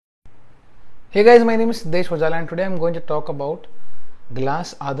Hey guys, my name is Siddesh Hojala and today I'm going to talk about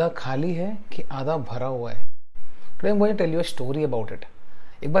glass आधा खाली है कि आधा भरा हुआ है. Today I'm going to tell you a story about it.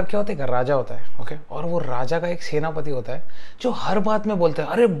 एक बार क्या होता है, एक राजा होता है, ओके, और वो राजा का एक सेनापति होता है जो हर बात में बोलता है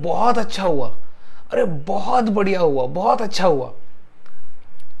अरे बहुत अच्छा हुआ, अरे बहुत बढ़िया हुआ, बहुत अच्छा हुआ.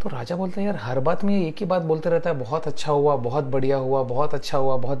 तो राजा बोलता है यार हर बात में ये एक ही बात बोलते रहता है, बहुत अच्छा हुआ, बहुत बढ़िया हुआ, बहुत अच्छा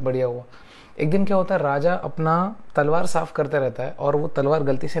हुआ, बहुत बढ़िया हुआ. एक दिन क्या होता है, राजा अपना तलवार साफ करते रहता है और वो तलवार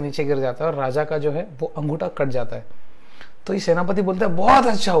गलती से नीचे गिर जाता है और राजा का जो है वो अंगूठा कट जाता है. तो ये सेनापति बोलता है बहुत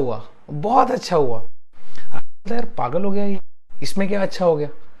अच्छा हुआ, बहुत अच्छा हुआ. यार पागल हो गया ये, इसमें क्या अच्छा हो गया,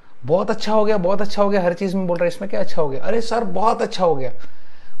 बहुत अच्छा हो गया, बहुत अच्छा हो गया, हर चीज में बोल रहा है इसमें क्या अच्छा हो गया, अरे सर बहुत अच्छा हो गया.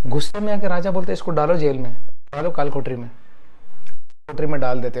 गुस्से में आके राजा बोलते हैं इसको डालो जेल में, डालो काल कोठरी में, कोठरी में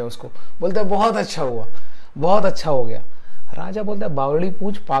डाल देते हैं उसको. बोलते हैं बहुत अच्छा हुआ, बहुत अच्छा हो गया. राजा बोलता है बावड़ी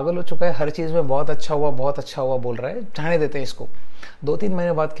पूछ, पागल हो चुका है, हर चीज में बहुत अच्छा हुआ, बहुत अच्छा हुआ बोल रहा है, जाने देते हैं इसको. 2-3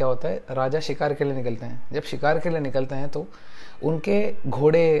 महीने बाद क्या होता है, राजा शिकार के लिए निकलते हैं. जब शिकार के लिए निकलते हैं तो उनके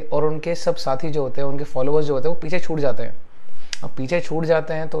घोड़े और उनके सब साथी जो होते हैं, उनके फॉलोअर्स जो होते हैं वो पीछे छूट जाते हैं. अब पीछे छूट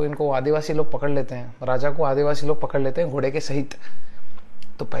जाते हैं तो इनको आदिवासी लोग पकड़ लेते हैं, राजा को आदिवासी लोग पकड़ लेते हैं घोड़े के सहित.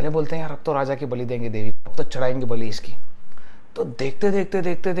 तो पहले बोलते हैं यार अब तो राजा की बलि देंगे देवी को, अब तो चढ़ाएंगे बलि इसकी. तो देखते देखते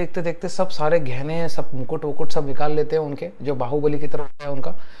देखते देखते देखते सब सारे गहने, सब मुकुट वुकुट सब निकाल लेते हैं उनके, जो बाहुबली की तरफ है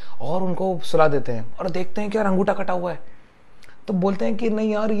उनका, और उनको सुला देते हैं. और देखते हैं कि यार अंगूठा कटा हुआ है. तो बोलते हैं कि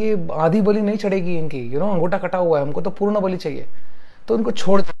नहीं यार ये आधी बलि नहीं चढ़ेगी इनकी, अंगूठा कटा हुआ है, हमको तो पूर्ण बलि चाहिए. तो इनको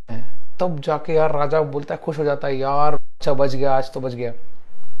छोड़ देते हैं. तब जाके यार राजा बोलता है, खुश हो जाता है, यार अच्छा बच गया, आज तो बच गया.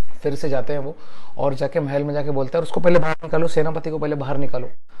 फिर से जाते हैं वो और जाके महल में जाके बोलता है उसको पहले बाहर निकालो, सेनापति को पहले बाहर निकालो.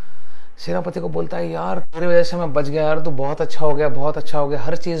 सेनापति को बोलता है यार तेरे वजह से मैं बच गया यार, तू बहुत अच्छा हो गया, बहुत अच्छा हो गया,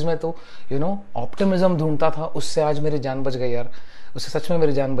 हर चीज में तो ऑप्टिमिज्म ढूंढता था, उससे आज मेरी जान बच गई यार, उससे सच में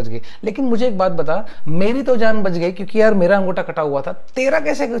मेरी जान बच गई. लेकिन मुझे एक बात बता, मेरी तो जान बच गई क्योंकि यार मेरा अंगूठा कटा हुआ था, तेरा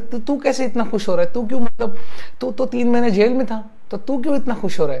कैसे, तू कैसे इतना खुश हो रहा है, तू क्यों, मतलब तू तो 3 महीने जेल में था, तो तू क्यों इतना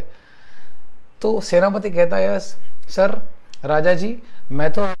खुश हो रहा है. तो सेनापति कहता है सर राजा जी,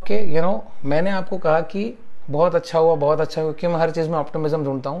 मैं तो आपके मैंने आपको कहा कि बहुत अच्छा हुआ, बहुत अच्छा हुआ, क्योंकि मैं हर चीज में ऑप्टिमिज्म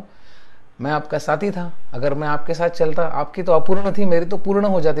ढूंढता हूँ. मैं आपका साथी था, अगर मैं आपके साथ चलता, आपकी तो अपूर्ण थी, मेरी तो पूर्ण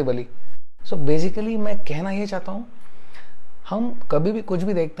हो जाती बलि. सो बेसिकली मैं कहना ये चाहता हूँ, हम कभी भी कुछ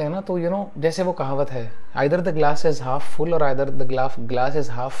भी देखते हैं ना तो जैसे वो कहावत है, either the glass is half full और either the glass is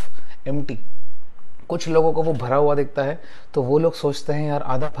half empty. कुछ लोगों को वो भरा हुआ दिखता है तो वो लोग सोचते हैं यार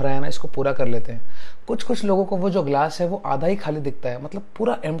आधा भरा है ना, इसको पूरा कर लेते हैं. कुछ लोगों को वो जो ग्लास है वो आधा ही खाली दिखता है, मतलब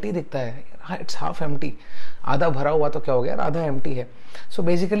पूरा एम्प्टी दिखता है, हाँ इट्स हाफ एम्प्टी. आधा भरा हुआ तो क्या हो गया यार, आधा एम्प्टी है. सो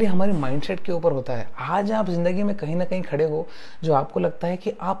बेसिकली हमारी माइंडसेट के ऊपर होता है. आज आप जिंदगी में कहीं ना कहीं खड़े हो जो आपको लगता है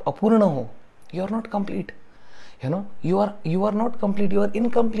कि आप अपूर्ण हो, you are not complete, you are not complete, you are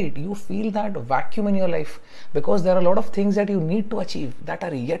incomplete, you feel that vacuum in your life because there are a lot of things that you need to achieve that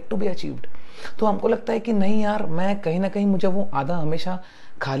are yet to be achieved. तो हमको लगता है कि नहीं यार, मैं कहीं ना कहीं मुझे वो आधा हमेशा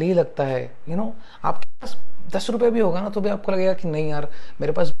खाली ही लगता है. आपके पास 10 रुपए भी होगा ना तो भी आपको लगेगा कि नहीं यार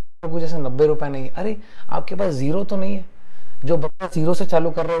मेरे पास जैसे 90 रुपए नहीं है. अरे आपके पास जीरो तो नहीं है, जो बच्चा जीरो से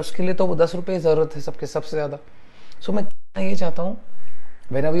चालू कर रहा है उसके लिए तो वो 10 रुपए की जरूरत है सबके सबसे ज्यादा. सो मैं ये चाहता हूँ,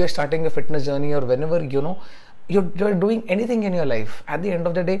 whenever you are starting a fitness journey or whenever you're doing anything in your life, at the end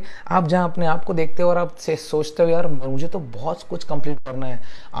of the day आप जहाँ अपने आप को देखते हो और आप से सोचते हो यार मुझे तो बहुत कुछ कंप्लीट करना है,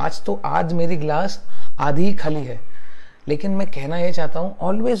 आज मेरी ग्लास आधी ही खाली है. लेकिन मैं कहना ये चाहता हूँ,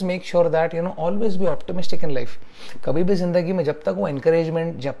 always make sure that always be optimistic in life. कभी भी जिंदगी में जब तक वो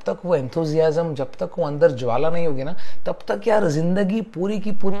एनकरेजमेंट, जब तक वो एंथुजियाज्म, जब तक वो अंदर ज्वाला नहीं होगी ना, तब तक यार जिंदगी पूरी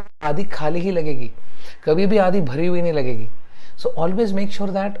की पूरी आधी खाली ही लगेगी, कभी भी आधी भरी हुई नहीं लगेगी. So always make sure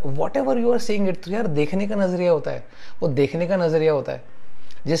that whatever you are seeing it, तो यार देखने का नजरिया होता है, वो देखने का नजरिया होता है.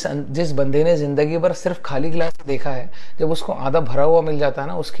 जिस बंदे ने जिंदगी भर सिर्फ खाली गिलास देखा है, जब उसको आधा भरा हुआ मिल जाता है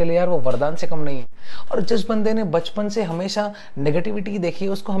ना, उसके लिए यार वो वरदान से कम नहीं है. और जिस बंदे ने बचपन से हमेशा नेगेटिविटी देखी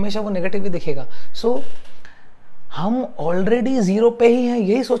है, उसको हमेशा वो नेगेटिव ही दिखेगा. सो हम ऑलरेडी जीरो पे ही हैं,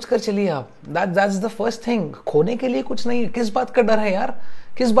 यही सोचकर चलिए आप. That's the first thing. खोने के लिए कुछ नहीं है, किस बात का डर है यार,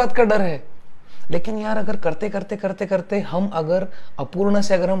 किस बात का डर है. लेकिन यार अगर करते करते करते करते हम अगर अपूर्ण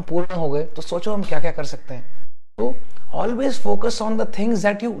से अगर हम पूर्ण हो गए तो सोचो हम क्या क्या कर सकते हैं. तो always focus on the things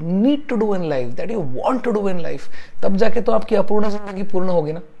that you need to do in life, that you want to do in life, तब जाके तो आपकी अपूर्ण जिंदगी पूर्ण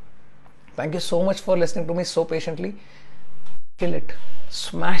होगी ना. Thank you so much for listening to me so patiently. Kill it,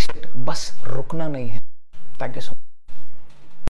 smash it, बस रुकना नहीं है. Thank you so much.